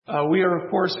We are, of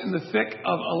course, in the thick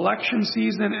of election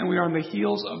season, and we are on the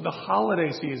heels of the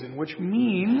holiday season, which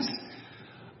means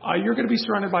you're going to be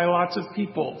surrounded by lots of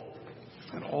people.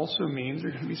 It also means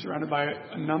you're going to be surrounded by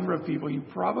a number of people you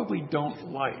probably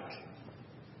don't like.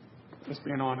 Just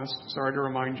being honest. Sorry to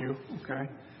remind you,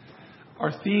 okay?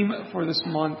 Our theme for this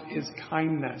month is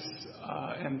kindness,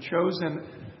 and chosen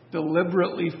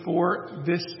deliberately for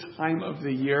this time of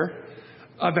the year.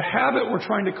 The habit we're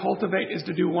trying to cultivate is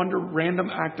to do one random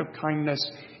act of kindness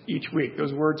each week.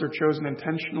 Those words are chosen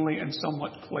intentionally and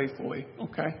somewhat playfully,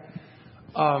 okay?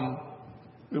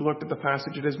 We looked at the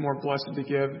passage, it is more blessed to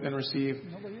give than receive.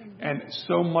 And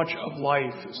so much of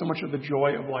life, so much of the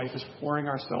joy of life is pouring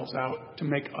ourselves out to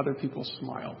make other people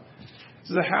smile.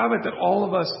 This is a habit that all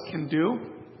of us can do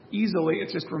easily.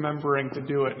 It's just remembering to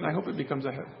do it. And I hope it becomes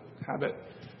a habit.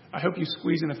 I hope you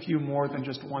squeeze in a few more than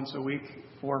just once a week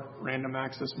for random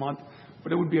acts this month.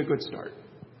 But it would be a good start.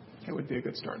 It would be a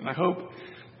good start. And I hope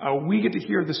we get to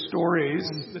hear the stories,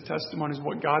 the testimonies of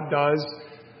what God does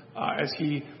as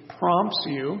He prompts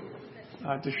you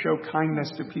to show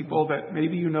kindness to people that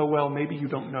maybe you know well, maybe you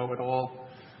don't know at all.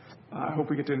 I hope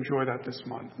we get to enjoy that this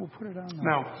month. We'll put it on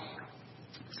now,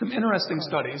 some interesting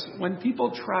studies. When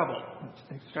people travel,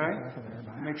 okay,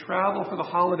 when they travel for the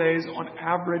holidays, on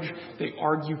average, they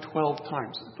argue 12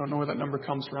 times. I don't know where that number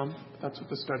comes from. But that's what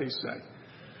the studies say.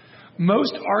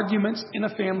 Most arguments in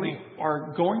a family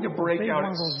are going to break out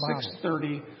at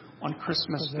 6:30 on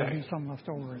Christmas Day.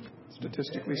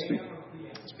 Statistically speaking.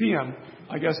 It's PM.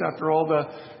 I guess after all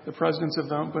the presidents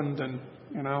have opened and,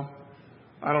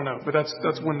 I don't know. But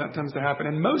that's when that tends to happen.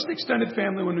 And most extended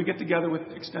family, when we get together with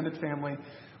extended family,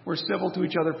 we're civil to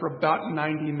each other for about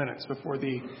 90 minutes before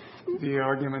the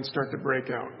arguments start to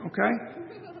break out. Okay?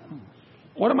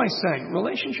 What am I saying?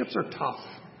 Relationships are tough.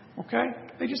 Okay?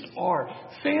 They just are.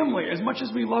 Family, as much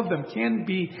as we love them, can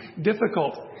be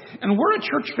difficult. And we're a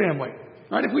church family.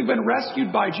 Right? If we've been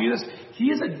rescued by Jesus, He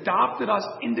has adopted us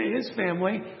into His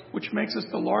family, which makes us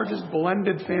the largest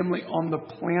blended family on the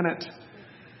planet.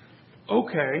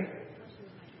 Okay.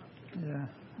 Yeah.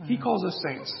 He calls us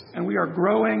saints, and we are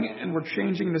growing and we're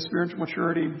changing into spiritual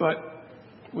maturity, but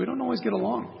we don't always get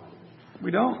along.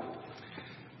 We don't.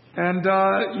 And,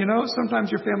 sometimes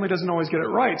your family doesn't always get it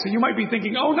right. So you might be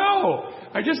thinking, oh no,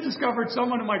 I just discovered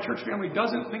someone in my church family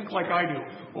doesn't think like I do.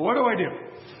 Well, what do I do?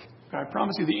 I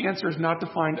promise you the answer is not to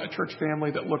find a church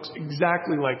family that looks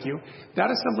exactly like you. That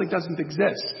assembly doesn't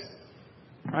exist.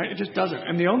 Right? It just doesn't.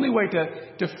 And the only way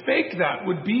to fake that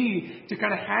would be to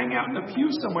kind of hang out in a pew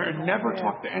somewhere and never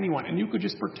talk to anyone. And you could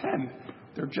just pretend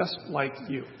they're just like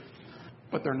you.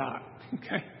 But they're not.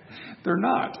 Okay? They're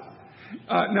not.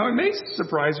 Now, it may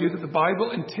surprise you that the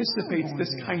Bible anticipates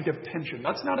this kind of tension.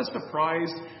 That's not a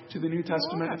surprise to the New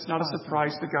Testament. It's not a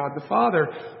surprise to God the Father,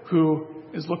 who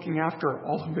is looking after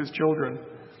all of His children.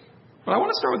 But I want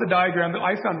to start with a diagram that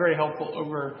I found very helpful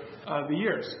over the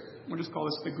years. We'll just call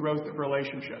this the growth of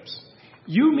relationships.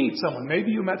 You meet someone.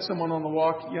 Maybe you met someone on the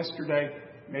walk yesterday.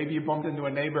 Maybe you bumped into a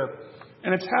neighbor.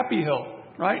 And it's Happy Hill,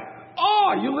 right?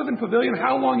 Oh, you live in Pavilion.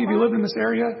 How long have you lived in this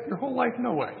area? Your whole life?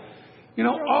 No way.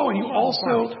 And you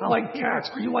also like cats,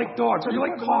 or you like dogs, or you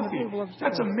like coffee.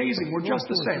 That's amazing. We're just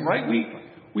the same, right?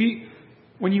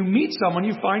 When you meet someone,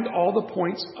 you find all the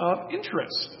points of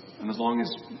interest. And as long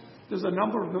as there's a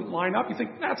number of them line up, you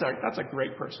think, that's a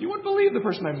great person. You wouldn't believe the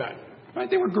person I met. Right?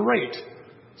 They were great.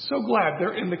 So glad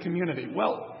they're in the community.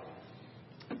 Well,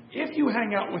 if you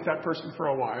hang out with that person for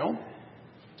a while,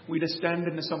 we descend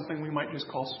into something we might just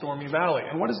call Stormy Valley.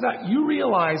 And what is that? You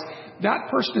realize that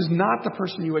person is not the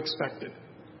person you expected.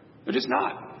 They're just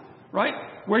not. Right?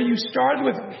 Where you started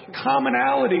with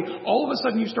commonality, all of a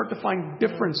sudden you start to find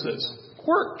differences.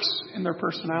 Quirks in their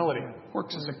personality.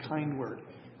 Quirks is a kind word.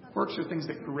 Quirks are things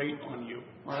that grate on you.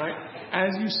 All right?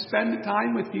 As you spend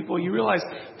time with people, you realize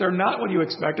they're not what you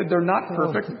expected. They're not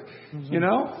perfect. They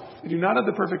do not have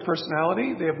the perfect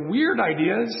personality. They have weird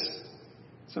ideas.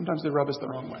 Sometimes they rub us the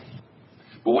wrong way.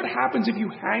 But what happens if you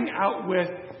hang out with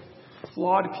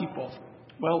flawed people?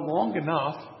 Well, long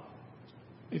enough,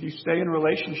 if you stay in a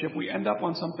relationship, we end up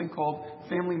on something called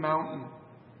Family Mountain.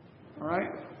 All right?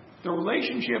 The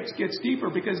relationships get deeper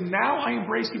because now I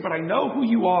embrace you, but I know who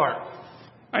you are.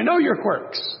 I know your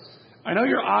quirks. I know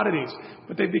your oddities,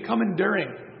 but they've become enduring.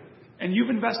 And you've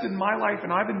invested in my life,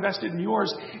 and I've invested in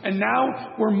yours. And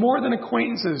now we're more than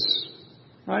acquaintances,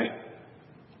 right?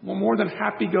 We're more than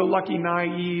happy-go-lucky,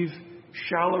 naive,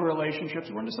 shallow relationships.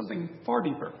 We're into something far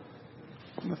deeper.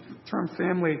 And the term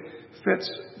family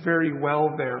fits very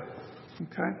well there.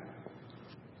 Okay?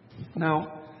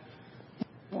 Now,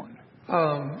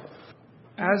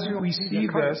 as we see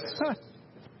this,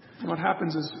 what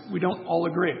happens is we don't all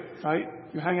agree, right?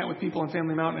 you hang out with people on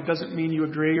Family Mountain, it doesn't mean you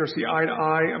agree or see eye to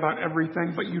eye about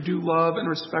everything, but you do love and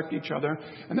respect each other.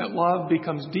 And that love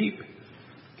becomes deep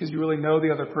because you really know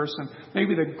the other person.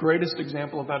 Maybe the greatest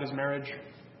example of that is marriage,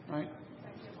 right?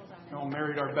 We all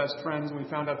married our best friends and we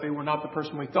found out they were not the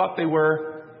person we thought they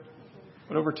were.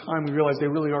 But over time we realized they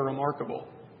really are remarkable.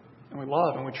 And we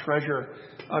love and we treasure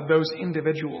those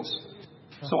individuals.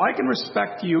 So I can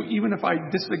respect you even if I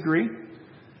disagree.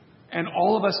 And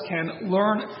all of us can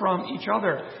learn from each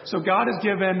other. So God has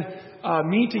given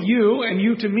me to you and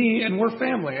you to me, and we're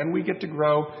family. And we get to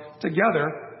grow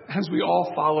together as we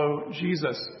all follow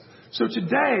Jesus. So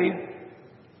today,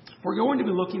 we're going to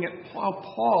be looking at how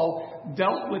Paul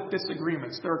dealt with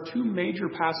disagreements. There are two major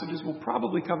passages. We'll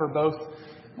probably cover both.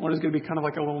 One is going to be kind of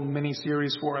like a little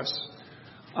mini-series for us.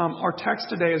 Our text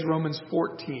today is Romans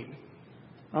 14.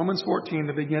 Romans 14,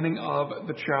 the beginning of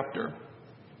the chapter.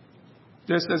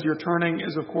 This, as you're turning,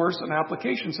 is, of course, an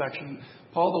application section.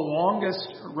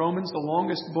 Romans, the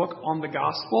longest book on the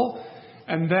gospel.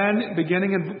 And then,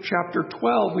 beginning in chapter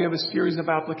 12, we have a series of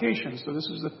applications. So this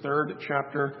is the third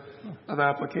chapter of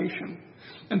application.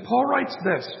 And Paul writes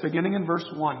this, beginning in verse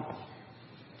 1.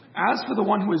 As for the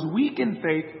one who is weak in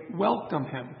faith, welcome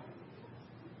him,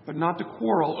 but not to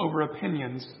quarrel over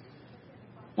opinions.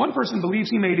 One person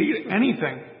believes he may eat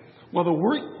anything, while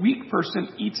the weak person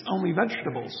eats only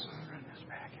vegetables.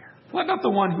 Let not the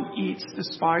one who eats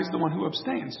despise the one who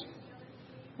abstains.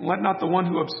 Let not the one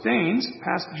who abstains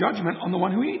pass judgment on the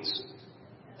one who eats,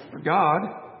 for God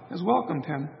has welcomed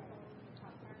him.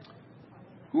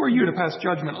 Who are you to pass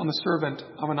judgment on the servant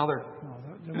of another?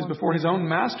 It is before his own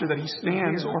master that he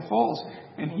stands or falls,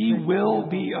 and he will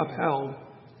be upheld,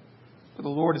 for the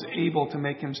Lord is able to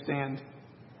make him stand.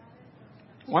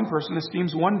 One person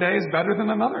esteems one day as better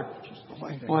than another,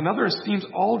 while another esteems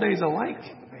all days alike.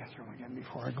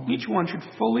 Each one should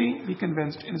fully be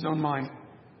convinced in his own mind.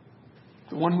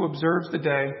 The one who observes the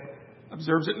day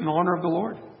observes it in honor of the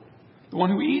Lord. The one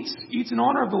who eats, eats in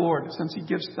honor of the Lord, since he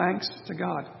gives thanks to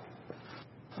God.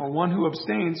 While one who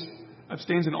abstains,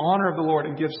 abstains in honor of the Lord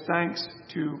and gives thanks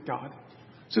to God.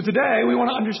 So today we want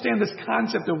to understand this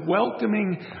concept of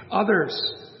welcoming others.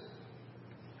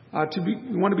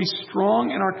 We want to be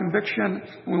strong in our conviction,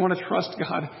 and we want to trust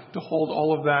God to hold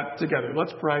all of that together.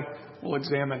 Let's pray. We'll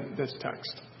examine this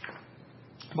text.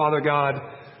 Father God,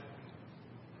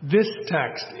 this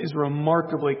text is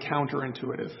remarkably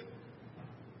counterintuitive.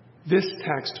 This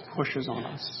text pushes on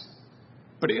us,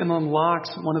 but it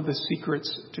unlocks one of the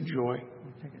secrets to joy.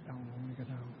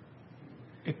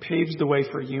 It paves the way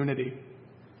for unity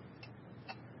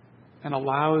and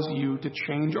allows you to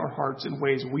change our hearts in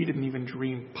ways we didn't even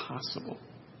dream possible.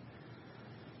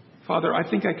 Father, I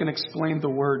think I can explain the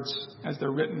words as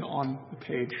they're written on the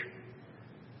page.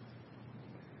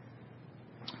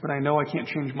 But I know I can't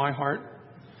change my heart.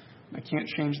 I can't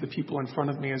change the people in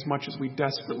front of me as much as we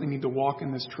desperately need to walk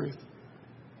in this truth.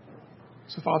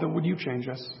 So, Father, would you change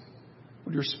us?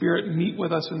 Would your Spirit meet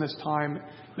with us in this time?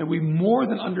 That we more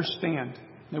than understand,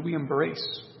 that we embrace,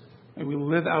 that we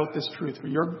live out this truth for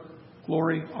your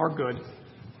glory, our good.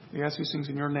 We ask these things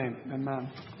in your name. Amen.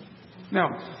 Now,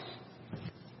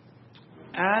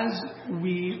 as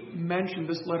we mentioned,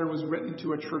 this letter was written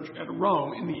to a church at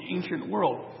Rome in the ancient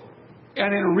world.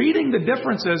 And in reading the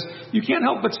differences, you can't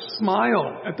help but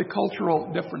smile at the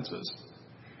cultural differences.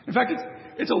 In fact,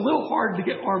 it's a little hard to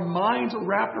get our minds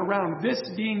wrapped around this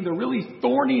being the really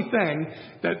thorny thing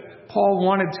that Paul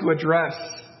wanted to address,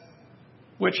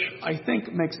 which I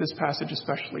think makes this passage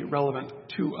especially relevant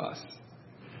to us.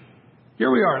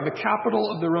 Here we are in the capital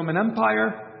of the Roman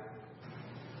Empire.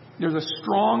 There's a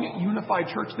strong,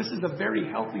 unified church. This is a very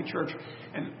healthy church.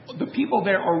 And the people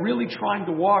there are really trying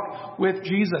to walk with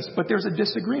Jesus. But there's a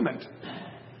disagreement.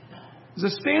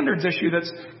 There's a standards issue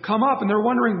that's come up, and they're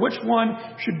wondering which one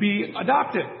should be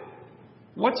adopted.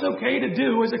 What's okay to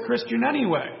do as a Christian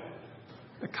anyway?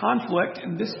 The conflict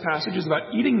in this passage is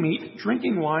about eating meat,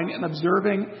 drinking wine, and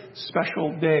observing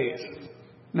special days.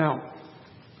 Now,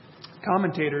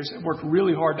 commentators have worked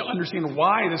really hard to understand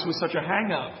why this was such a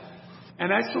hang-up.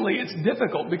 And actually, it's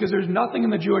difficult because there's nothing in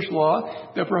the Jewish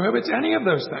law that prohibits any of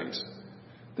those things.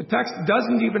 The text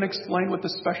doesn't even explain what the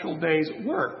special days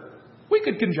were. We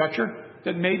could conjecture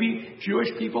that maybe Jewish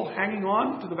people hanging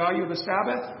on to the value of the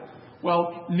Sabbath,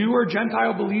 while newer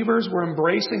Gentile believers were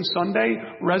embracing Sunday,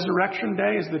 Resurrection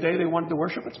Day, as the day they wanted to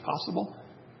worship. It's possible.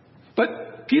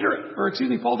 But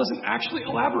Paul doesn't actually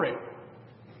elaborate.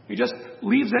 He just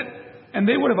leaves it, and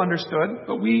they would have understood,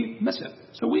 but we miss it.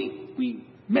 So we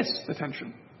miss the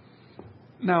tension.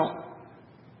 Now,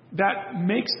 that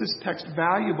makes this text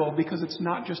valuable because it's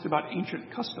not just about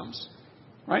ancient customs,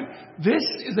 right? This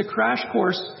is a crash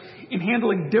course in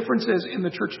handling differences in the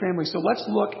church family. So let's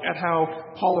look at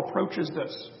how Paul approaches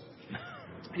this.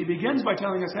 He begins by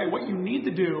telling us, hey, what you need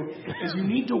to do is you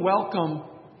need to welcome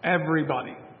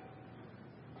everybody.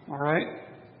 All right?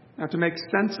 Now, to make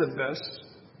sense of this,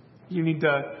 you need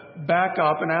to back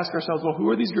up and ask ourselves, well, who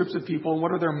are these groups of people and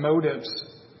what are their motives?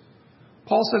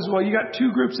 Paul says, well, you got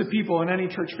two groups of people in any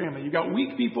church family. You've got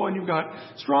weak people and you've got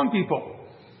strong people.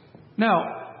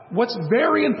 Now, what's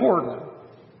very important,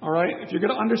 all right, if you're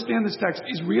going to understand this text,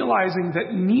 is realizing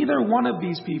that neither one of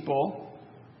these people,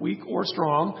 weak or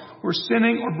strong, were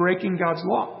sinning or breaking God's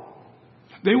law.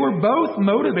 They were both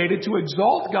motivated to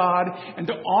exalt God and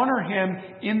to honor Him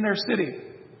in their city.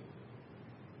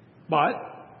 But,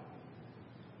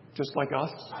 just like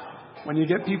us, when you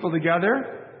get people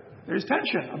together, there's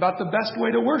tension about the best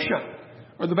way to worship,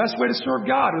 or the best way to serve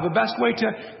God, or the best way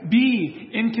to be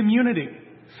in community.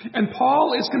 And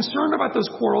Paul is concerned about those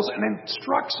quarrels and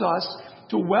instructs us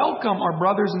to welcome our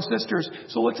brothers and sisters.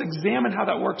 So let's examine how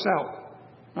that works out.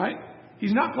 Right?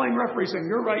 He's not playing referee saying,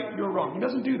 you're right, you're wrong. He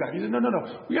doesn't do that. He says, no.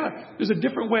 There's a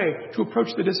different way to approach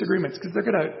the disagreements because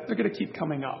they're gonna keep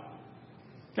coming up.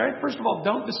 Okay? First of all,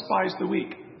 don't despise the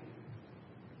weak.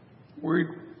 Word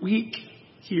weak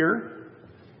here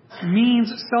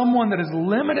means someone that has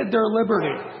limited their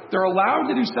liberty. They're allowed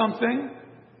to do something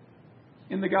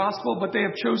in the gospel, but they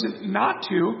have chosen not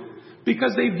to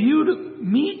because they viewed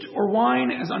meat or wine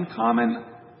as uncommon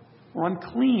or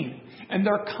unclean. And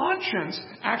their conscience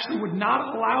actually would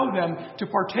not allow them to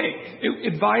partake.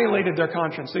 It violated their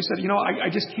conscience. They said, I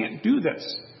just can't do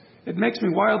this. It makes me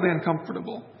wildly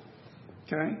uncomfortable.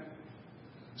 Okay?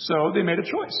 So they made a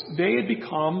choice. They had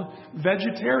become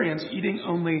vegetarians, eating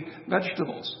only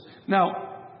vegetables.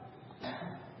 Now,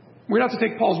 we don't have to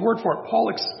take Paul's word for it.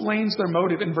 Paul explains their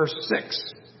motive in verse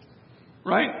 6.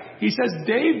 Right? He says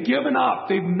they've given up.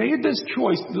 They've made this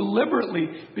choice deliberately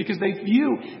because they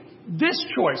view this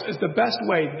choice as the best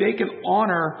way they can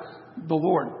honor the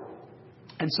Lord.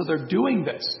 And so they're doing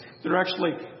this. They're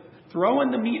actually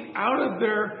throwing the meat out of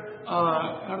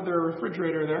their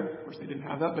refrigerator there. Of course, they didn't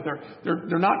have that, but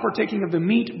they're not partaking of the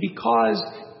meat because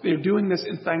they're doing this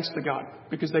in thanks to God,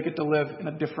 because they get to live in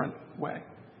a different way.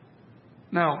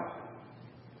 Now,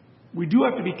 we do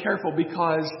have to be careful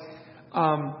because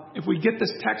if we get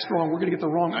this text wrong, we're going to get the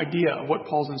wrong idea of what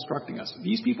Paul's instructing us.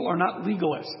 These people are not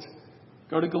legalists.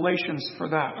 Go to Galatians for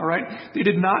that, all right? They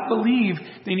did not believe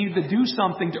they needed to do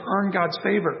something to earn God's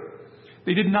favor.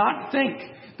 They did not think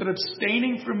that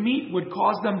abstaining from meat would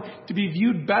cause them to be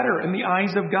viewed better in the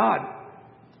eyes of God.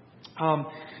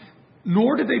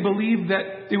 Nor did they believe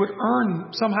that they would earn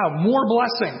somehow more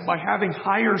blessing by having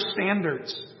higher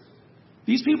standards.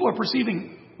 These people are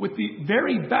perceiving with the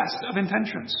very best of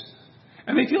intentions.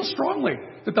 And they feel strongly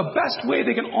that the best way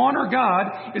they can honor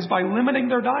God is by limiting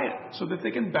their diet so that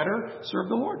they can better serve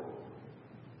the Lord.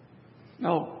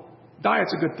 Now,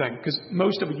 diet's a good thing because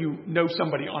most of you know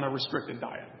somebody on a restricted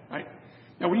diet, right?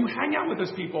 Now, when you hang out with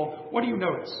those people, what do you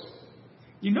notice?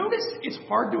 You notice it's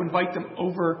hard to invite them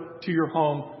over to your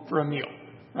home for a meal,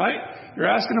 right? You're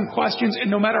asking them questions, and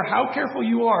no matter how careful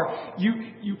you are,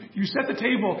 you set the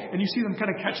table and you see them kind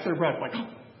of catch their breath,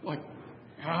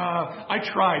 I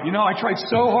tried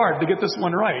so hard to get this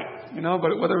one right,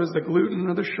 but whether it was the gluten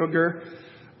or the sugar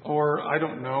or, I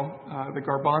don't know, the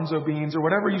garbanzo beans or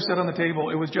whatever you set on the table,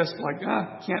 it was just like,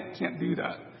 can't do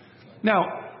that.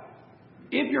 Now,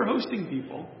 if you're hosting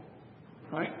people,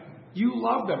 right, you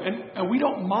love them, and we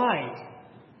don't mind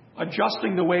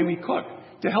adjusting the way we cook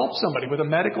to help somebody with a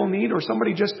medical need or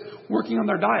somebody just working on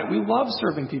their diet. We love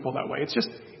serving people that way. It's just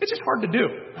hard to do,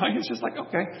 right? It's just like,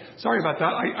 okay, sorry about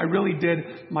that. I really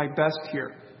did my best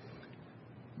here.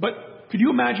 But could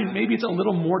you imagine maybe it's a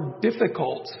little more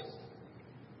difficult,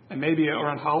 and maybe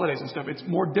around holidays and stuff, it's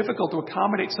more difficult to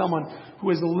accommodate someone who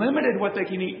has limited what they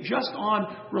can eat just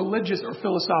on religious or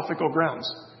philosophical grounds.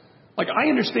 Like, I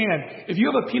understand, if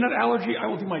you have a peanut allergy, I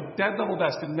will do my dead level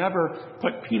best to never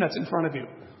put peanuts in front of you.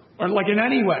 Or like in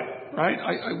any way, right?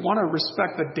 I want to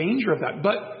respect the danger of that.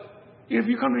 But if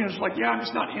you come to me and it's like, I'm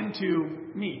just not into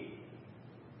meat.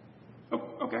 Oh,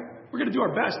 okay, we're going to do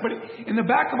our best. But in the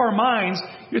back of our minds,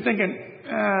 you're thinking,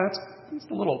 that's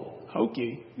a little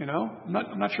hokey, I'm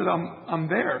not sure that I'm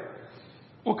there.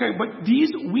 Okay, but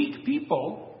these weak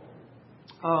people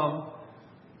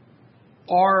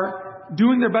are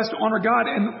doing their best to honor God,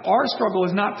 and our struggle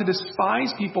is not to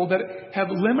despise people that have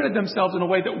limited themselves in a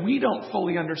way that we don't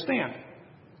fully understand.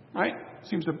 Right?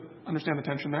 Seems to understand the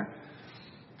tension there.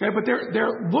 Okay, but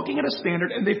they're looking at a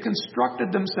standard, and they've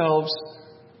constructed themselves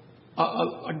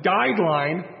a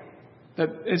guideline that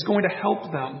is going to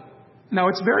help them. Now,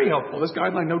 it's very helpful. This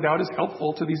guideline, no doubt, is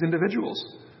helpful to these individuals.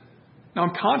 Now,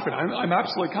 I'm confident. I'm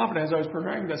absolutely confident as I was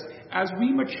preparing this. As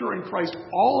we mature in Christ,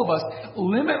 all of us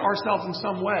limit ourselves in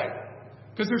some way.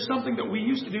 Because there's something that we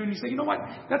used to do, and you say, you know what?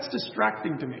 That's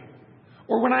distracting to me.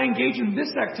 Or when I engage in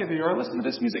this activity, or I listen to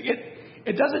this music,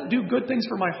 it doesn't do good things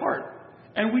for my heart.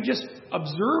 And we just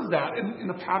observe that in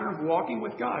the pattern of walking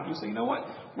with God. You say, you know what?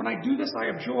 When I do this, I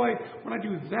have joy. When I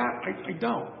do that, I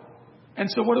don't. And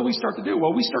so what do we start to do?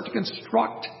 Well, we start to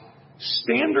construct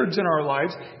standards in our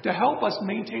lives to help us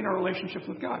maintain our relationship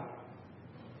with God.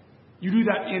 You do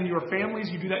that in your families.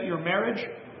 You do that in your marriage,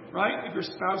 right? If your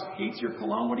spouse hates your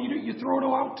cologne, what do? You throw it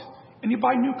out and you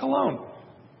buy new cologne.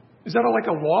 Is that like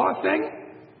a law thing?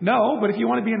 No, but if you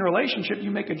want to be in a relationship,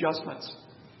 you make adjustments.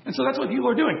 And so that's what people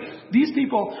are doing. These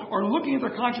people are looking at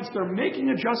their conscience. They're making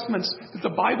adjustments that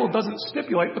the Bible doesn't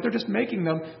stipulate, but they're just making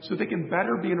them so they can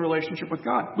better be in a relationship with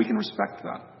God. We can respect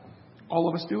that. All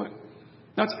of us do it.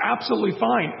 That's absolutely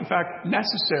fine. In fact,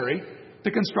 necessary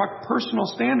to construct personal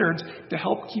standards to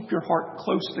help keep your heart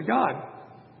close to God.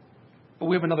 But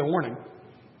we have another warning,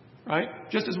 right?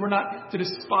 Just as we're not to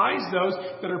despise those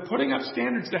that are putting up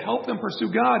standards to help them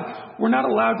pursue God, we're not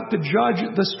allowed to judge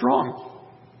the strong.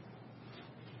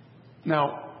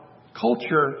 Now,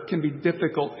 culture can be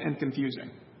difficult and confusing.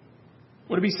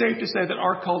 Would it be safe to say that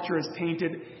our culture is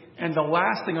tainted and the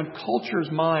last thing on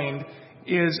culture's mind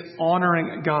is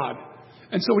honoring God?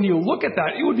 And so when you look at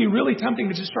that, it would be really tempting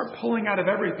to just start pulling out of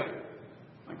everything.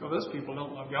 Like, oh, those people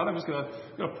don't love God. I'm just going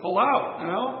to pull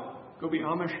out, go be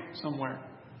Amish somewhere.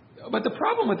 But the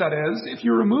problem with that is, if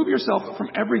you remove yourself from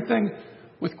everything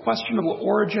with questionable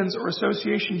origins or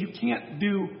association, you can't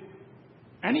do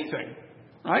anything,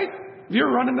 right? Have you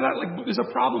ever run into that? Like, there's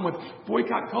a problem with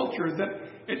boycott culture is that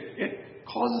it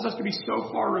causes us to be so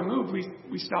far removed,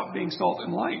 we stop being salt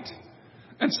and light.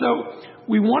 And so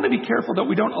we want to be careful that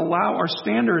we don't allow our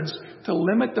standards to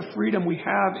limit the freedom we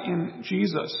have in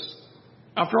Jesus.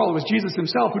 After all, it was Jesus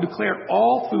himself who declared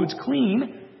all foods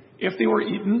clean if they were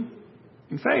eaten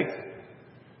in faith,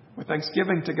 with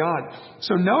thanksgiving to God.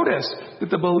 So notice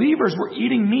that the believers were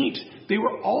eating meat. They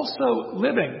were also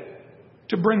living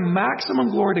to bring maximum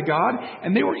glory to God,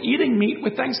 and they were eating meat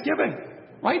with thanksgiving,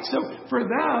 right? So for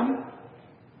them,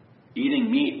 eating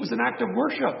meat was an act of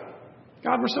worship.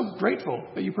 God, we're so grateful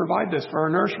that you provide this for our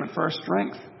nourishment, for our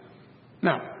strength.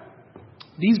 Now,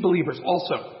 these believers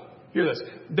also, hear this,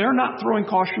 they're not throwing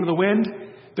caution to the wind.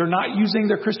 They're not using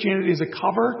their Christianity as a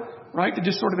cover, right, to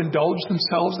just sort of indulge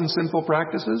themselves in sinful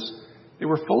practices. They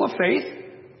were full of faith.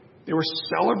 They were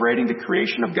celebrating the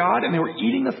creation of God, and they were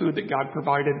eating the food that God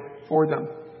provided for them.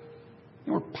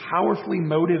 They were powerfully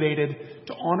motivated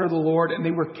to honor the Lord, and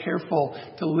they were careful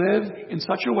to live in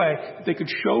such a way that they could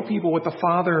show people what the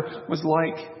Father was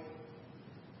like.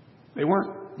 They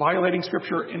weren't violating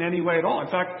Scripture in any way at all. In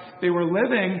fact, they were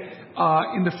living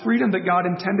in the freedom that God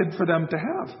intended for them to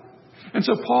have. And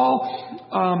so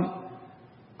Paul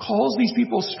calls these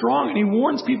people strong, and he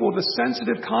warns people with a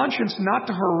sensitive conscience not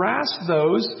to harass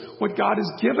those what God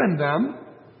has given them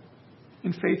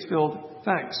in faith-filled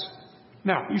thanks.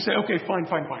 Now, you say, okay, fine.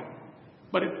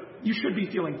 But you should be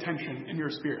feeling tension in your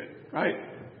spirit, right?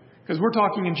 Because we're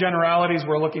talking in generalities.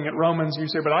 We're looking at Romans. You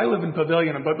say, but I live in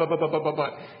Pavilion, and but.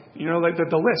 You know, like the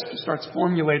list starts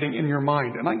formulating in your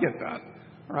mind. And I get that,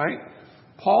 right?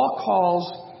 Paul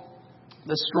calls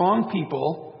the strong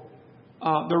people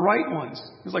the right ones.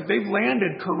 It's like they've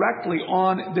landed correctly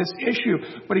on this issue.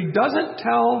 But he doesn't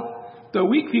tell the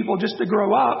weak people just to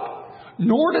grow up.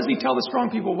 Nor does he tell the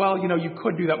strong people, well, you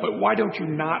could do that, but why don't you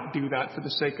not do that for the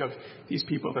sake of these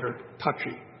people that are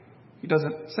touchy? He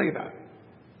doesn't say that.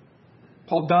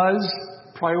 Paul does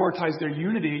prioritize their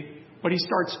unity, but he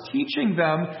starts teaching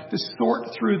them to sort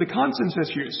through the conscience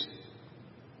issues.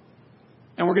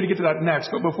 And we're going to get to that next,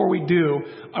 but before we do,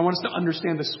 I want us to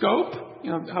understand the scope,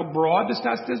 how broad this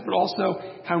test is, but also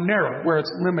how narrow, where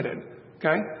it's limited.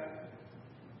 Okay?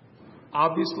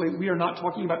 Obviously, we are not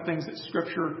talking about things that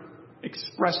Scripture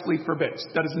expressly forbids.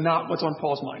 That is not what's on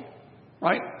Paul's mind.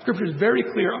 Right? Scripture is very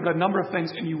clear about a number of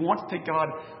things, and you want to take God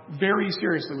very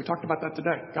seriously. We talked about that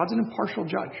today. God's an impartial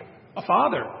judge. A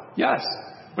father, yes.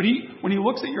 But when he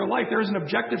looks at your life, there is an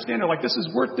objective standard, like this is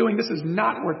worth doing, this is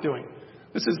not worth doing.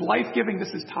 This is life-giving, this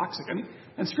is toxic.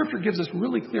 And Scripture gives us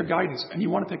really clear guidance, and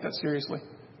you want to take that seriously.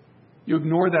 You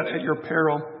ignore that at your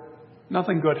peril.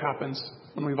 Nothing good happens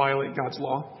when we violate God's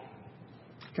law.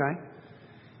 Okay?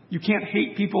 You can't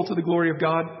hate people to the glory of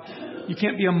God. You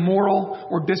can't be immoral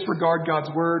or disregard God's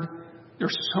word.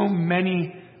 There's so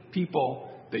many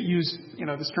people that use,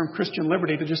 this term Christian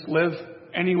liberty to just live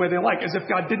any way they like, as if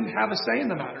God didn't have a say in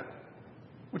the matter,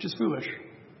 which is foolish.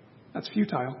 That's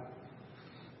futile.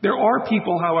 There are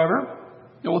people, however,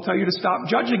 that will tell you to stop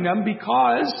judging them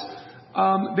because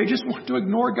They just want to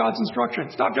ignore God's instruction.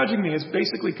 Stop judging me is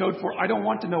basically code for I don't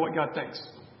want to know what God thinks.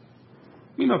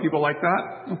 We know people like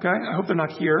that, okay? I hope they're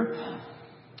not here.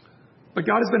 But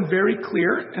God has been very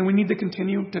clear, and we need to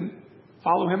continue to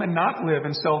follow Him and not live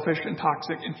in selfish and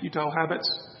toxic and futile habits.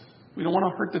 We don't want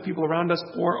to hurt the people around us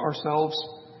or ourselves.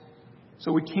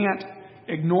 So we can't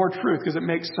ignore truth because it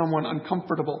makes someone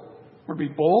uncomfortable. We're to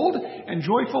be bold and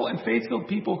joyful and faith-filled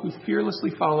people who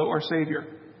fearlessly follow our Savior.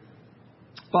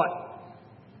 But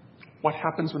what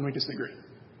happens when we disagree?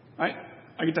 Right?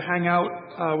 I get to hang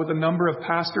out with a number of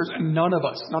pastors, and none of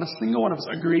us, not a single one of us,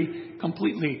 agree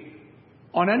completely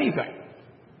on anything.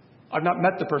 I've not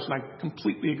met the person I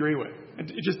completely agree with.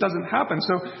 It just doesn't happen.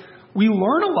 So we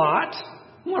learn a lot.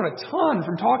 We learn a ton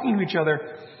from talking to each other.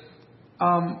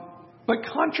 But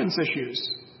conscience issues,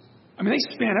 I mean,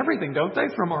 they span everything, don't they?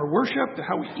 From our worship to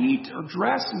how we eat or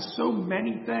dress and so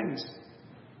many things.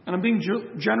 And I'm being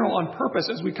general on purpose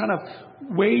as we kind of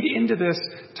wade into this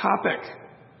topic.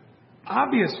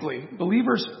 Obviously,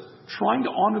 believers trying to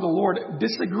honor the Lord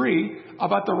disagree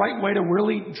about the right way to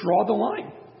really draw the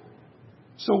line.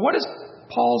 So what is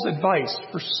Paul's advice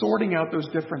for sorting out those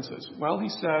differences? Well, he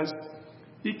says,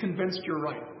 be convinced you're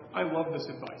right. I love this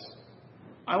advice.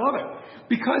 I love it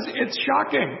because it's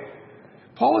shocking.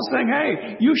 Paul is saying,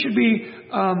 hey, you should be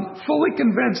fully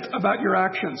convinced about your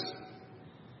actions.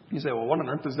 You say, well, what on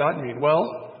earth does that mean?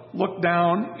 Well, look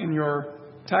down in your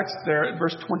text there at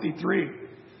verse 23. It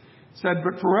said,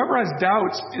 but whoever has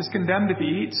doubts is condemned if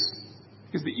he eats,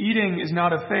 because the eating is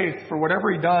not of faith, for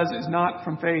whatever he does is not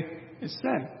from faith, is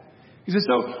sin. He says,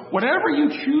 so whatever you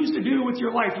choose to do with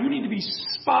your life, you need to be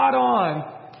spot on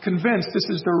convinced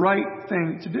this is the right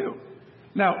thing to do.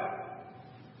 Now,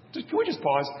 can we just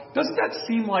pause? Doesn't that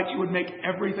seem like it would make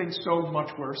everything so much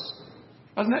worse?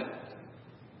 Doesn't it?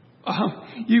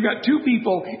 You've got two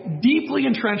people deeply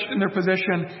entrenched in their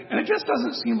position, and it just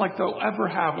doesn't seem like they'll ever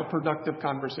have a productive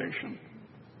conversation.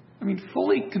 I mean,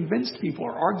 fully convinced people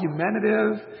are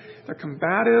argumentative, they're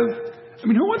combative. I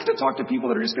mean, who wants to talk to people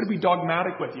that are just going to be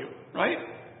dogmatic with you, right?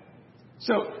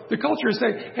 So the culture is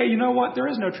saying, hey, you know what? There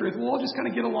is no truth. We'll all just kind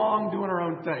of get along doing our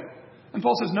own thing. And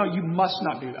Paul says, no, you must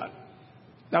not do that.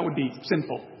 That would be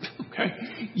sinful, okay?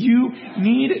 You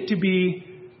need to be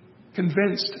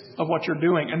convinced of what you're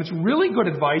doing. And it's really good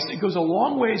advice. It goes a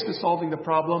long ways to solving the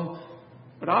problem.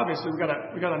 But obviously, we've got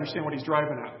to understand what he's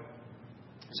driving at.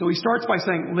 So he starts by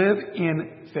saying, live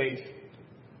in faith.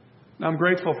 Now, I'm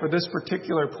grateful for this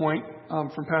particular point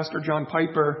from Pastor John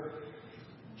Piper.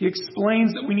 He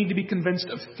explains that we need to be convinced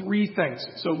of three things.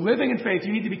 So living in faith,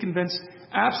 you need to be convinced,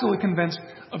 absolutely convinced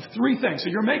of three things. So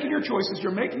you're making your choices,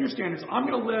 you're making your standards. I'm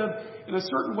going to live in a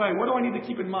certain way. What do I need to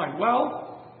keep in mind?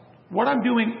 Well, what I'm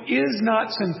doing is not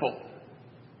sinful.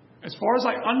 As far as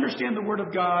I understand the Word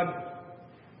of God,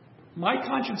 my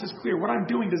conscience is clear. What I'm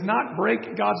doing does not break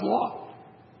God's law.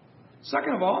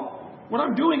 Second of all, what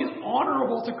I'm doing is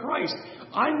honorable to Christ.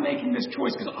 I'm making this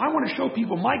choice because I want to show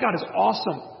people my God is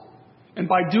awesome. And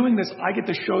by doing this, I get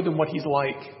to show them what He's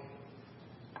like.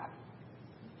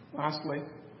 Lastly,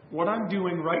 what I'm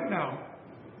doing right now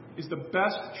is the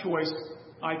best choice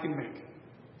I can make.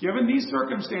 Given these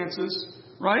circumstances,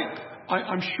 right,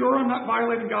 I'm sure I'm not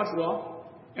violating God's law,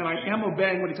 and I am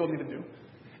obeying what He told me to do.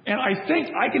 And I think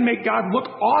I can make God look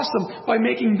awesome by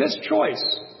making this choice.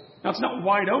 Now, it's not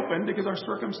wide open because our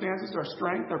circumstances, our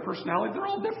strength, our personality, they're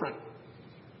all different.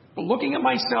 But looking at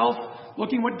myself,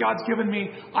 looking at what God's given me,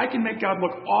 I can make God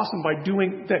look awesome by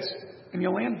doing this. And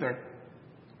you'll land there.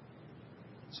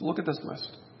 So look at this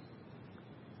list.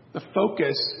 The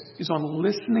focus is on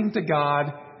listening to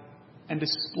God and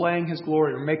displaying His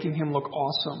glory or making Him look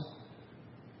awesome.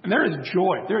 And there is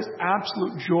joy. There is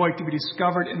absolute joy to be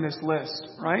discovered in this list,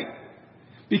 right?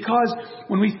 Because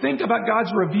when we think about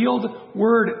God's revealed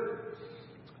Word,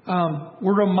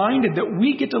 we're reminded that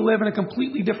we get to live in a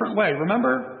completely different way.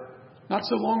 Remember, not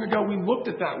so long ago we looked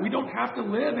at that. We don't have to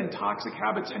live in toxic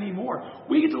habits anymore.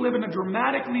 We get to live in a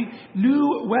dramatically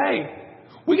new way.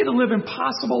 We get to live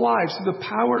impossible lives through the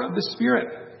power of the Spirit.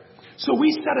 So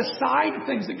we set aside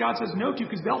things that God says no to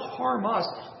because they'll harm us,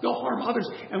 they'll harm others,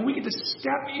 and we get to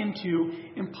step into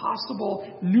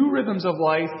impossible new rhythms of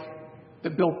life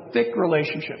that build thick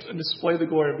relationships and display the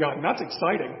glory of God. And that's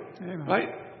exciting, Amen. Right?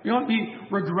 You don't be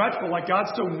regretful like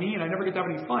God's so mean, I never get to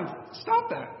have any fun. Stop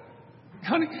that.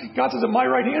 God says, at my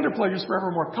right hand are pleasures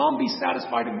forevermore. Come, be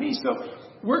satisfied in me. So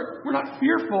we're not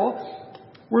fearful.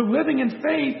 We're living in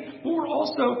faith, but we're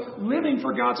also living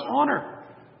for God's honor.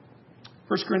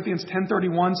 1 Corinthians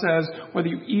 10:31 says, whether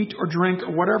you eat or drink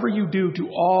or whatever you do, do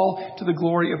all to the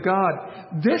glory of God.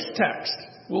 This text,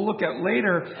 we'll look at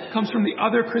later, comes from the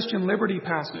other Christian liberty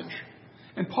passage.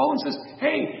 And Paul says,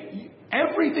 hey,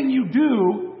 Everything you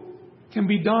do can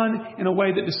be done in a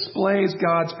way that displays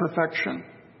God's perfection.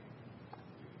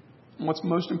 And what's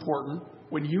most important,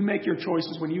 when you make your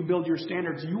choices, when you build your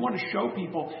standards, you want to show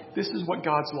people this is what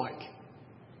God's like.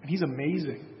 And He's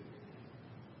amazing.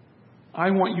 I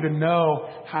want you to know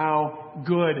how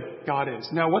good God is.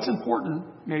 Now, what's important,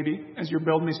 maybe, as you're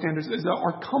building these standards, is that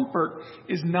our comfort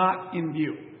is not in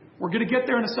view. We're going to get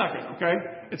there in a second, okay?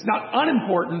 It's not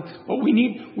unimportant, but we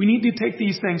need to take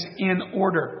these things in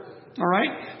order. All right?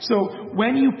 So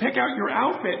when you pick out your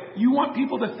outfit, you want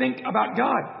people to think about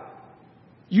God.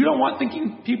 You don't want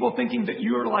people thinking that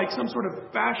you're like some sort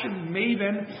of fashion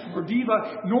maven or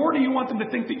diva, nor do you want them to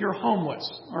think that you're homeless.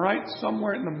 All right?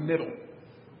 Somewhere in the middle.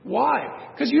 Why?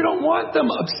 Because you don't want them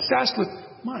obsessed with,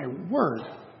 my word,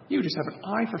 you just have an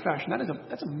eye for fashion.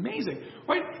 That's amazing.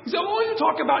 Right? Because all you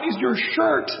talk about is your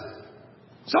shirt.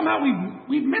 Somehow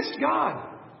we've missed God.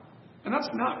 And that's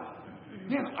not,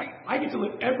 man, I get to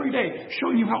live every day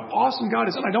showing you how awesome God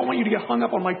is, and I don't want you to get hung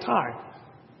up on my tie.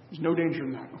 There's no danger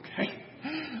in that, okay?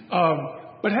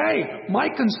 But hey, my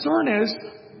concern is,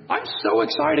 I'm so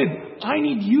excited. I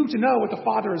need you to know what the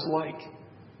Father is like.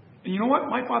 And you know what?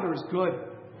 My Father is good.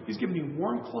 He's given me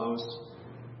warm clothes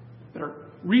that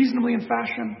are reasonably in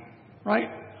fashion, right?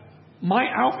 My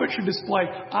outfit should display,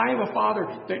 I have a Father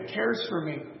that cares for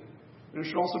me. And it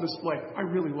should also display, I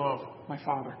really love my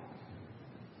Father.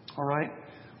 All right?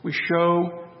 We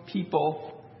show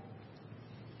people,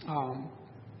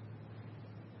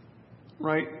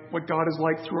 right, what God is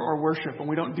like through our worship. And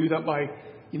we don't do that by,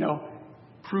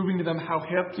 proving to them how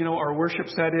hip, our worship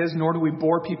set is, nor do we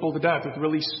bore people to death with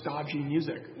really stodgy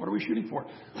music. What are we shooting for?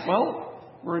 Well,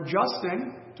 we're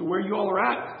adjusting to where you all are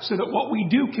at so that what we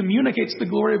do communicates the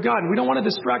glory of God. And we don't want to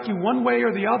distract you one way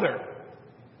or the other.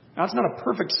 Now, that's not a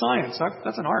perfect science.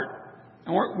 That's an art.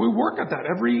 And we work at that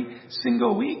every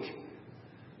single week.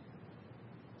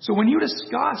 So when you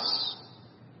discuss,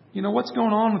 what's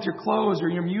going on with your clothes or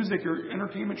your music, your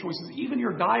entertainment choices, even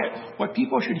your diet, what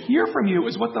people should hear from you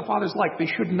is what the Father's like. They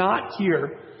should not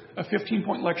hear a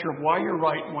 15-point lecture of why you're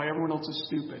right and why everyone else is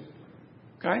stupid.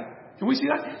 Okay? Can we see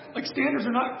that? Like, standards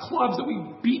are not clubs that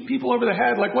we beat people over the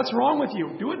head. Like, what's wrong with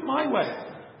you? Do it my way.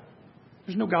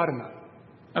 There's no God in that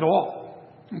at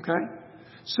all. Okay?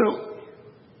 So,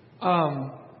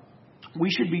 we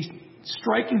should be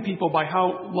striking people by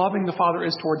how loving the Father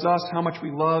is towards us, how much we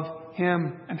love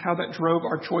Him, and how that drove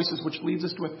our choices, which leads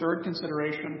us to a third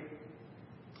consideration,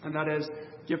 and that is,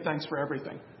 give thanks for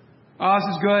everything. This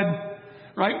is good,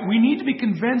 right? We need to be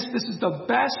convinced this is the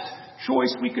best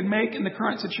choice we could make in the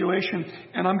current situation,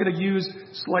 and I'm going to use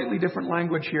slightly different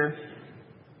language here.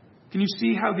 Can you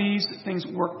see how these things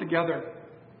work together?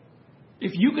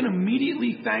 If you can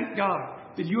immediately thank God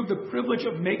that you have the privilege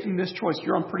of making this choice,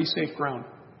 you're on pretty safe ground,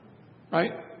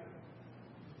 right?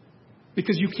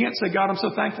 Because you can't say, God, I'm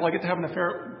so thankful I get to have an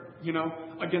affair,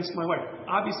 against my wife.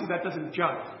 Obviously, that doesn't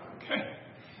jive, okay?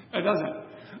 It doesn't,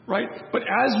 right? But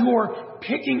as you're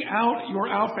picking out your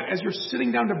outfit, as you're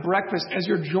sitting down to breakfast, as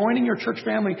you're joining your church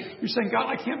family, you're saying, God,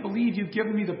 I can't believe you've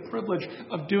given me the privilege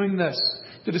of doing this,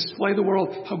 to display the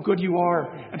world how good you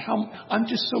are, and how I'm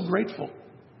just so grateful.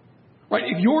 Right?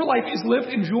 If your life is lived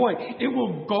in joy, it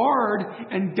will guard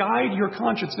and guide your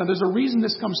conscience. Now, there's a reason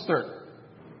this comes third.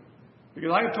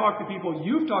 Because I have talked to people,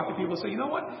 you've talked to people, say, you know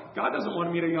what? God doesn't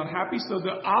want me to be unhappy, so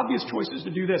the obvious choice is to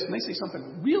do this. And they say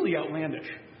something really outlandish.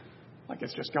 Like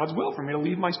it's just God's will for me to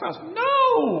leave my spouse.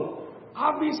 No!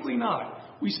 Obviously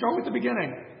not. We start with the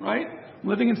beginning, right?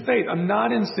 Living in faith. I'm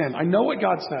not in sin. I know what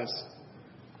God says.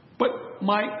 But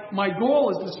my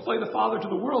goal is to display the Father to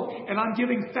the world, and I'm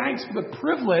giving thanks for the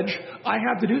privilege I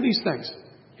have to do these things.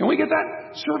 Can we get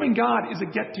that? Serving God is a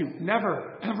get to.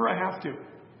 Never, ever a have to.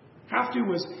 Have to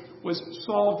was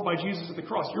solved by Jesus at the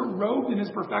cross. You're robed in His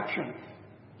perfection.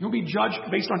 You'll be judged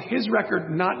based on His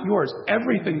record, not yours.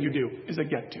 Everything you do is a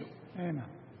get to. Amen.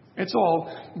 It's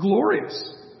all glorious.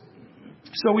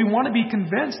 So we want to be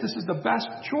convinced this is the best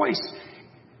choice.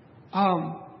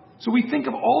 So we think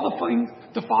of all the things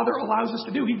the Father allows us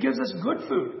to do. He gives us good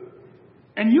food.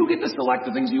 And you get to select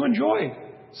the things you enjoy.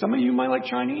 Some of you might like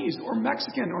Chinese or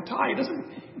Mexican or Thai.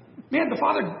 The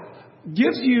Father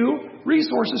gives you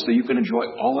resources so you can enjoy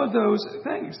all of those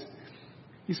things.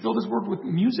 He's filled His Word with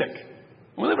music.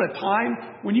 We live in a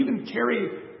time when you can carry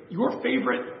your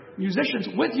favorite musicians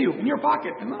with you in your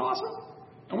pocket. Isn't that awesome?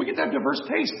 And we get to have diverse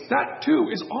tastes. That too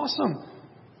is awesome.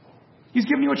 He's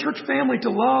given you a church family to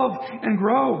love and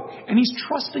grow. And He's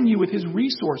trusting you with His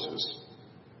resources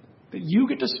that you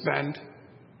get to spend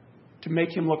to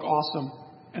make Him look awesome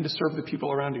and to serve the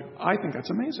people around you. I think that's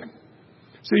amazing.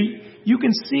 So you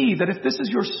can see that if this is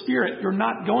your spirit, you're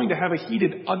not going to have a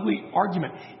heated, ugly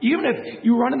argument. Even if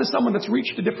you run into someone that's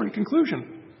reached a different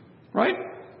conclusion, right?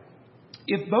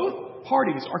 If both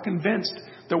parties are convinced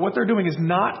that what they're doing is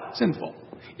not sinful,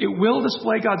 it will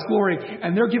display God's glory,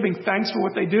 and they're giving thanks for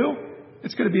what they do,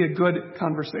 it's going to be a good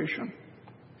conversation.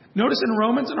 Notice in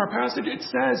Romans, in our passage, it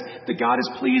says that God is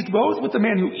pleased both with the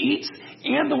man who eats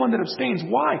and the one that abstains.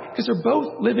 Why? Because they're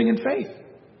both living in faith.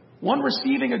 One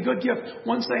receiving a good gift,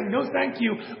 one saying, no thank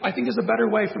you, I think there's a better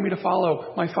way for me to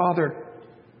follow my Father.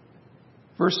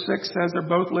 Verse 6 says they're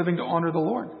both living to honor the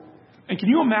Lord. And can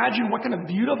you imagine what kind of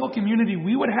beautiful community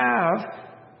we would have,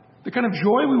 the kind of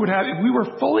joy we would have if we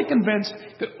were fully convinced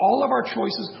that all of our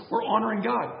choices were honoring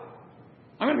God?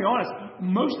 I'm going to be honest,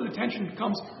 most of the tension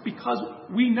comes because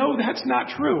we know that's not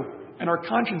true, and our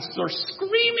consciences are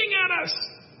screaming at us.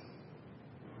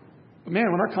 But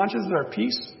man, when our consciences are at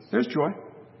peace, there's joy.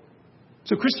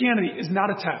 So Christianity is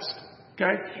not a test,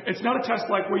 okay? It's not a test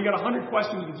like where you got 100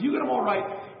 questions. If you get them all right,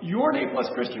 you're an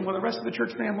A+ Christian, while the rest of the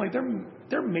church family,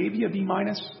 they're maybe a B-,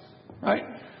 right?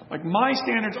 Like my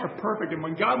standards are perfect, and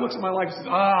when God looks at my life, He says,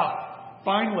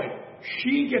 finally,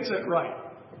 she gets it right.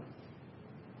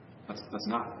 That's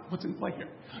not what's in play here.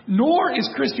 Nor is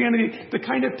Christianity the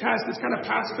kind of test that's kind of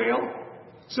pass-fail.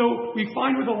 So we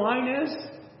find where the line is,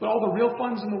 but all the real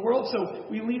fun's in the world, so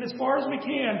we lean as far as we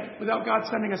can without God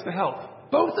sending us to hell.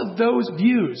 Both of those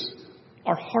views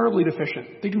are horribly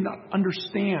deficient. They do not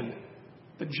understand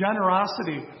the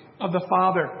generosity of the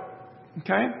Father.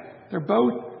 Okay? They're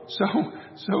both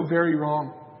so very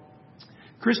wrong.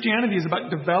 Christianity is about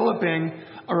developing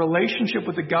a relationship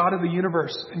with the God of the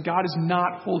universe, and God is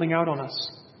not holding out on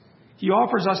us. He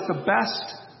offers us the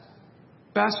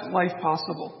best life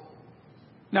possible.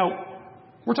 Now,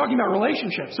 we're talking about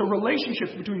relationships. So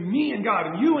relationships between me and God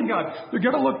and you and God, they're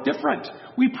going to look different.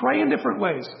 We pray in different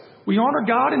ways. We honor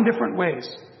God in different ways.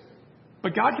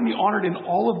 But God can be honored in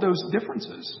all of those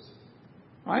differences.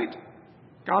 Right?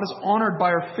 God is honored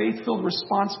by our faith-filled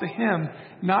response to Him,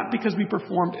 not because we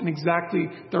performed in exactly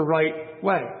the right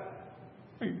way.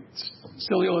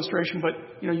 Silly illustration, but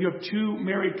you have two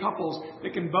married couples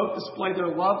that can both display their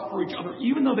love for each other,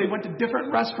 even though they went to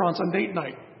different restaurants on date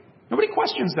night. Nobody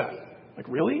questions that. Like,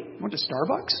 really? You went to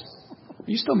Starbucks? Are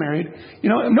you still married?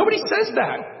 Nobody says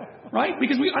that, right?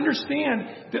 Because we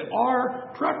understand that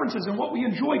our preferences and what we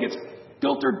enjoy gets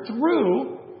filtered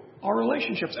through our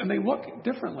relationships, and they look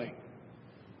differently.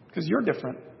 Because you're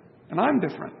different, and I'm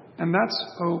different, and that's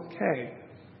okay.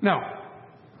 Now,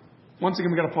 once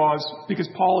again, we've got to pause, because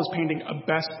Paul is painting a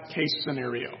best-case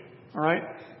scenario, all right?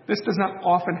 This does not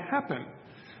often happen,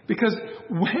 because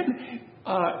when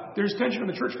there's tension in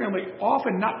the church family,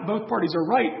 often not both parties are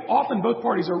right, often both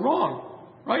parties are wrong,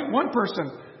 right? One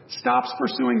person stops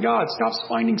pursuing God, stops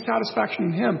finding satisfaction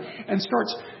in Him, and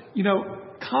starts,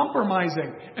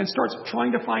 compromising, and starts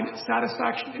trying to find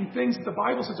satisfaction in things that the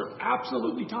Bible says are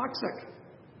absolutely toxic.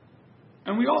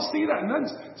 And we all see that. And then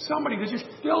somebody that's just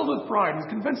filled with pride and is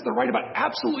convinced they're right about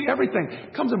absolutely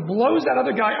everything comes and blows that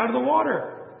other guy out of the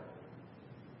water.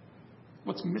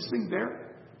 What's missing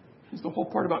there is the whole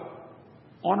part about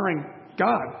honoring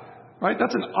God, right?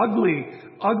 That's an ugly,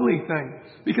 ugly thing.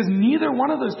 Because neither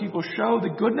one of those people show the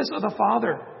goodness of the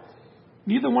Father.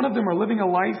 Neither one of them are living a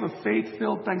life of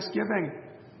faith-filled thanksgiving.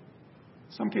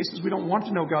 In some cases, we don't want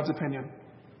to know God's opinion.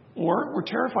 Or we're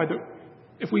terrified that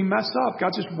if we mess up,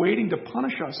 God's just waiting to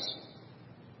punish us.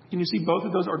 Can you see both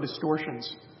of those are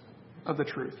distortions of the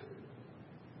truth?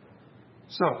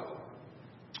 So,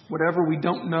 whatever we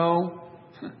don't know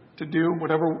to do,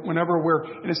 whenever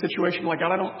we're in a situation like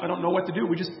God, I don't know what to do,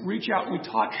 we just reach out and we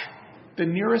touch the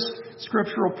nearest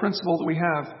scriptural principle that we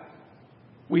have.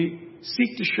 We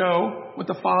seek to show what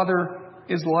the Father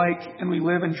is like, and we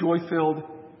live in joy-filled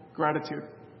gratitude.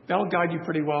 That'll guide you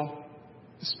pretty well.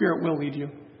 The Spirit will lead you.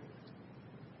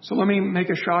 So let me make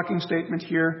a shocking statement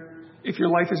here. If your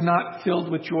life is not filled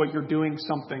with joy, you're doing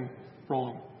something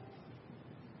wrong.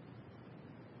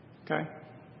 Okay?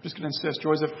 I'm just going to insist.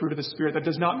 Joy is a fruit of the Spirit. That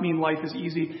does not mean life is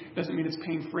easy. It doesn't mean it's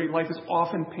pain-free. Life is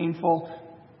often painful.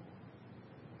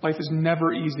 Life is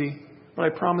never easy. But I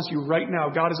promise you right now,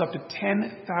 God is up to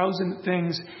 10,000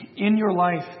 things in your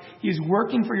life. He's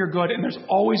working for your good, and there's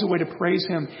always a way to praise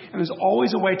Him. And there's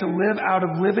always a way to live out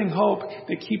of living hope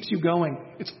that keeps you going.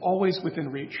 It's always within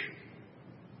reach.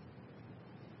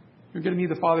 You're going to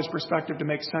need the Father's perspective to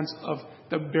make sense of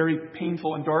the very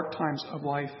painful and dark times of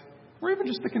life, or even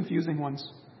just the confusing ones.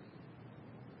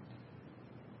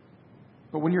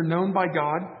 But when you're known by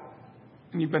God,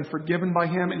 and you've been forgiven by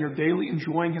Him, and you're daily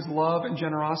enjoying His love and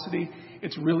generosity,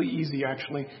 it's really easy,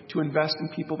 actually, to invest in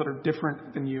people that are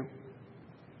different than you.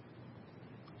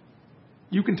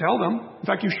 You can tell them. In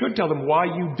fact, you should tell them why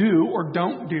you do or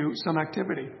don't do some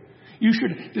activity. You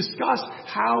should discuss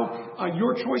how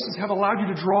your choices have allowed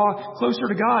you to draw closer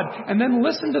to God, and then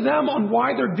listen to them on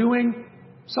why they're doing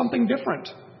something different.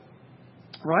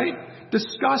 Right?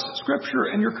 Discuss Scripture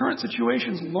and your current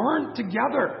situations. Learn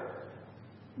together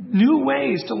new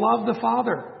ways to love the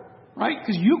Father. Right?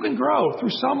 Because you can grow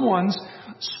through someone's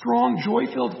strong,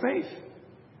 joy-filled faith.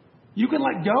 You can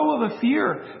let go of a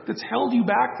fear that's held you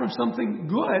back from something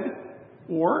good,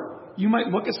 or you might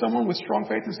look at someone with strong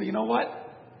faith and say, you know what?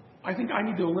 I think I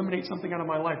need to eliminate something out of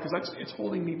my life because it's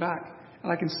holding me back.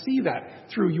 And I can see that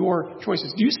through your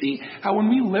choices. Do you see how when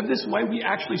we live this way, we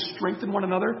actually strengthen one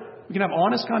another? We can have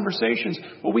honest conversations,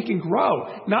 but we can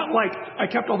grow. Not like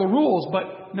I kept all the rules,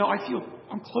 but no, I feel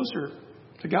I'm closer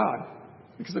to God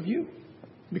because of you.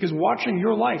 Because watching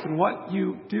your life and what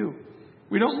you do.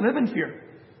 We don't live in fear.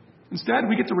 Instead,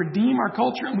 we get to redeem our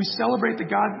culture and we celebrate the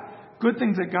good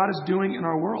things that God is doing in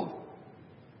our world.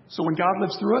 So when God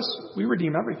lives through us, we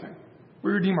redeem everything.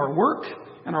 We redeem our work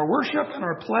and our worship and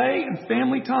our play and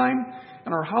family time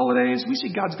and our holidays. We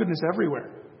see God's goodness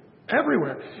everywhere.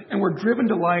 Everywhere. And we're driven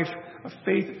to life of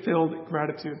faith-filled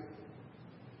gratitude.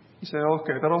 You say,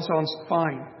 okay, that all sounds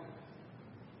fine.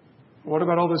 What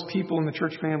about all those people in the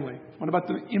church family? What about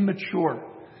the immature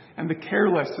and the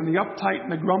careless and the uptight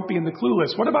and the grumpy and the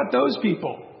clueless? What about those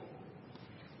people?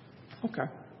 Okay.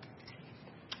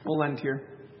 We'll end here.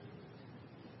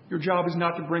 Your job is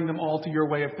not to bring them all to your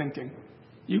way of thinking.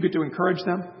 You get to encourage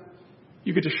them.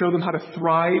 You get to show them how to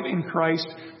thrive in Christ.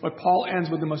 But Paul ends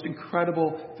with the most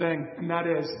incredible thing, and that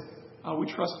is we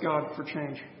trust God for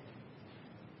change.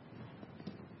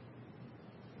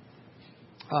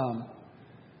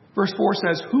 Verse 4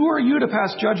 says, who are you to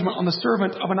pass judgment on the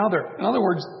servant of another? In other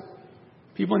words,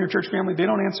 people in your church family, they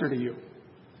don't answer to you.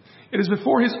 It is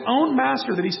before his own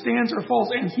master that he stands or falls,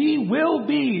 and he will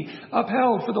be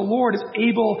upheld, for the Lord is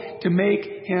able to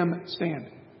make him stand.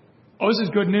 Oh, this is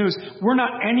good news. We're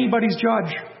not anybody's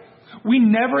judge. We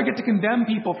never get to condemn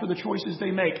people for the choices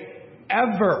they make.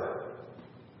 Ever.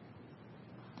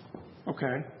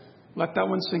 Okay. Let that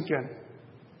one sink in.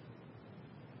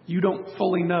 You don't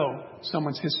fully know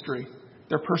someone's history,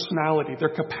 their personality, their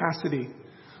capacity,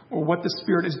 or what the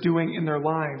Spirit is doing in their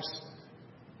lives.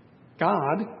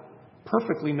 God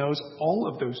perfectly knows all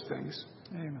of those things.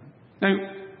 Amen. Now,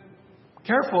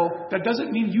 careful, that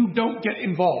doesn't mean you don't get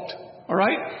involved. All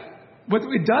right? What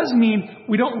it does mean,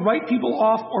 we don't write people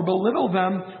off or belittle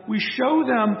them. We show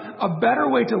them a better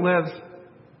way to live.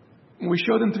 When we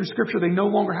show them through Scripture, they no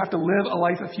longer have to live a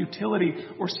life of futility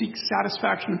or seek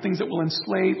satisfaction in things that will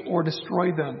enslave or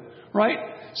destroy them. Right?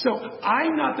 So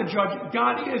I'm not the judge.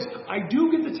 God is. I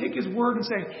do get to take His word and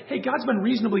say, hey, God's been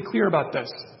reasonably clear about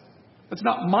this. That's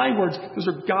not my words. Those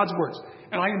are God's words.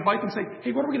 And I invite them and say,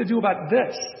 hey, what are we going to do about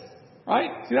this? Right?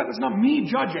 See, that's not me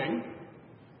judging.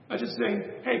 I'm just saying,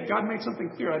 hey, God made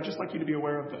something clear. I'd just like you to be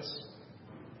aware of this.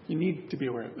 You need to be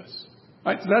aware of this.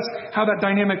 Right? So that's how that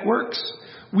dynamic works.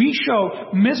 We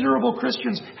show miserable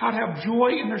Christians how to have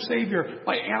joy in their Savior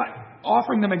by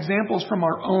offering them examples from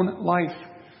our own life.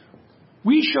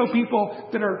 We show people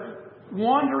that are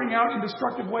wandering out in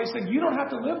destructive ways, saying, you don't have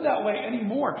to live that way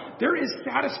anymore. There is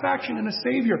satisfaction in a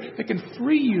Savior that can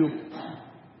free you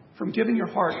from giving your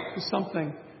heart to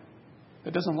something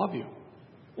that doesn't love you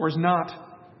or is not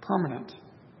permanent.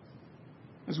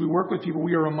 As we work with people,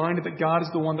 we are reminded that God is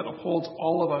the one that upholds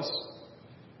all of us.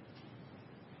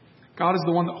 God is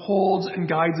the one that holds and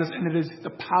guides us, and it is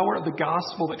the power of the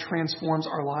gospel that transforms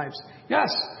our lives. Yes,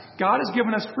 God has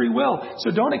given us free will,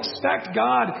 so don't expect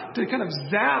God to kind of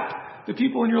zap the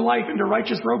people in your life into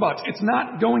righteous robots. It's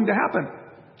not going to happen.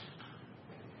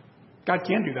 God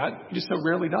can do that. He just so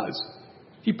rarely does.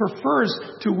 He prefers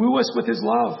to woo us with His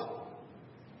love,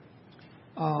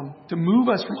 to move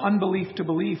us from unbelief to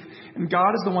belief. And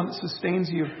God is the one that sustains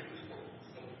you,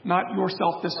 not your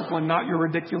self-discipline, not your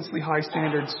ridiculously high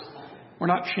standards. We're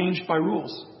not changed by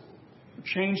rules. We're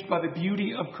changed by the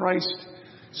beauty of Christ.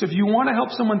 So if you want to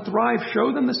help someone thrive,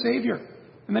 show them the Savior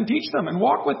and then teach them and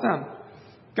walk with them.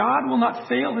 God will not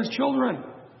fail His children,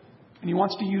 and He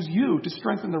wants to use you to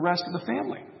strengthen the rest of the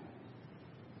family.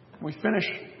 And we finish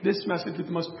this message with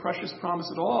the most precious promise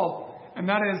of all, and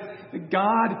that is that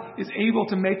God is able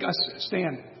to make us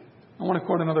stand. I want to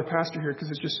quote another pastor here because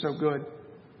it's just so good.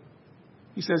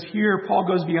 He says here, Paul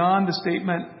goes beyond the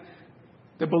statement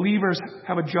that believers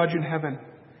have a judge in heaven.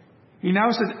 He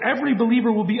now says every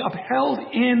believer will be upheld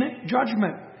in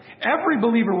judgment. Every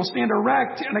believer will stand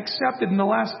erect and accepted in the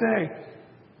last day.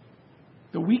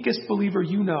 The weakest believer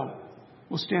you know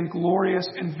will stand glorious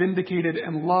and vindicated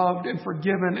and loved and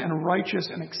forgiven and righteous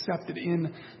and accepted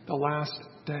in the last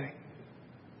day.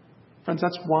 Friends,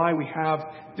 that's why we have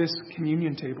this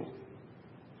communion table.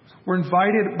 We're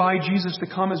invited by Jesus to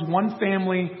come as one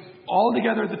family all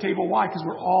together at the table. Why? Because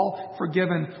we're all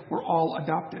forgiven. We're all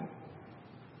adopted.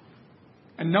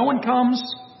 And no one comes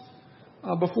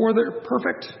before they're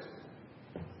perfect,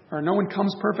 or no one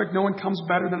comes perfect. No one comes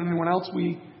better than anyone else.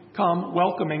 We come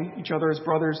welcoming each other as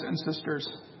brothers and sisters.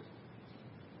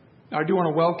 Now, I do want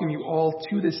to welcome you all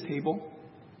to this table.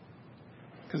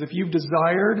 Because if you've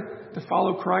desired to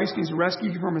follow Christ, He's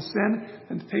rescued you from a sin,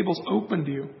 then the table's open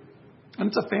to you. And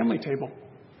it's a family table.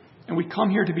 And we come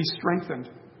here to be strengthened.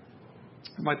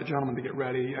 I invite the gentleman to get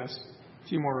ready. Yes, a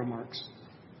few more remarks.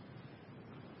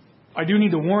 I do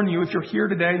need to warn you, if you're here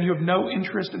today and you have no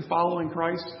interest in following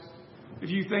Christ, if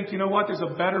you think, you know what, there's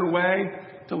a better way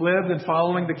to live than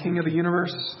following the King of the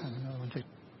universe,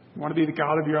 you want to be the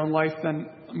God of your own life, then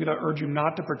I'm going to urge you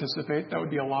not to participate. That would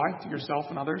be a lie to yourself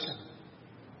and others.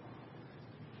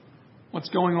 What's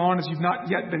going on is you've not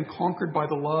yet been conquered by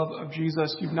the love of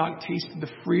Jesus. You've not tasted the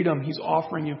freedom He's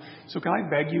offering you. So can I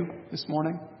beg you this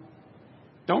morning?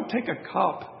 Don't take a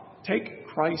cup. Take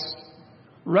Christ.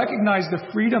 Recognize the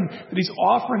freedom that He's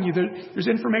offering you. There's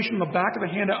information in the back of the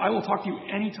handout. I will talk to you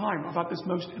anytime about this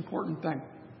most important thing.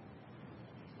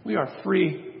 We are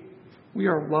free. We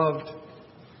are loved.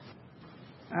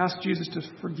 Ask Jesus to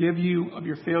forgive you of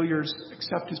your failures,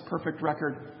 accept His perfect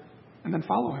record, and then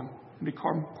follow Him and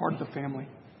become part of the family.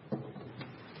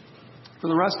 For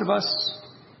the rest of us,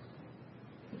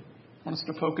 I want us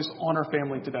to focus on our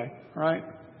family today. All right?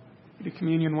 We do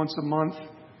communion once a month.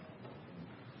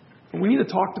 And we need to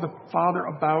talk to the Father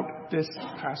about this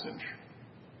passage.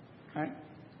 Okay?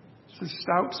 This is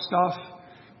stout stuff.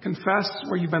 Confess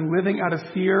where you've been living out of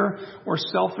fear or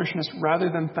selfishness rather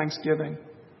than thanksgiving.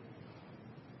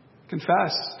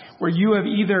 Confess where you have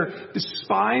either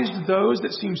despised those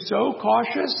that seem so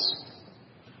cautious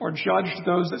or judged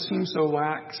those that seem so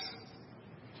lax.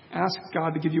 Ask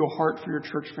God to give you a heart for your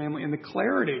church family and the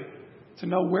clarity to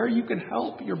know where you can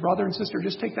help your brother and sister.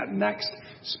 Just take that next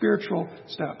spiritual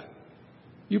step.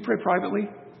 You pray privately,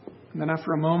 and then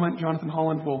after a moment, Jonathan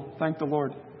Holland will thank the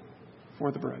Lord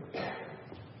for the bread.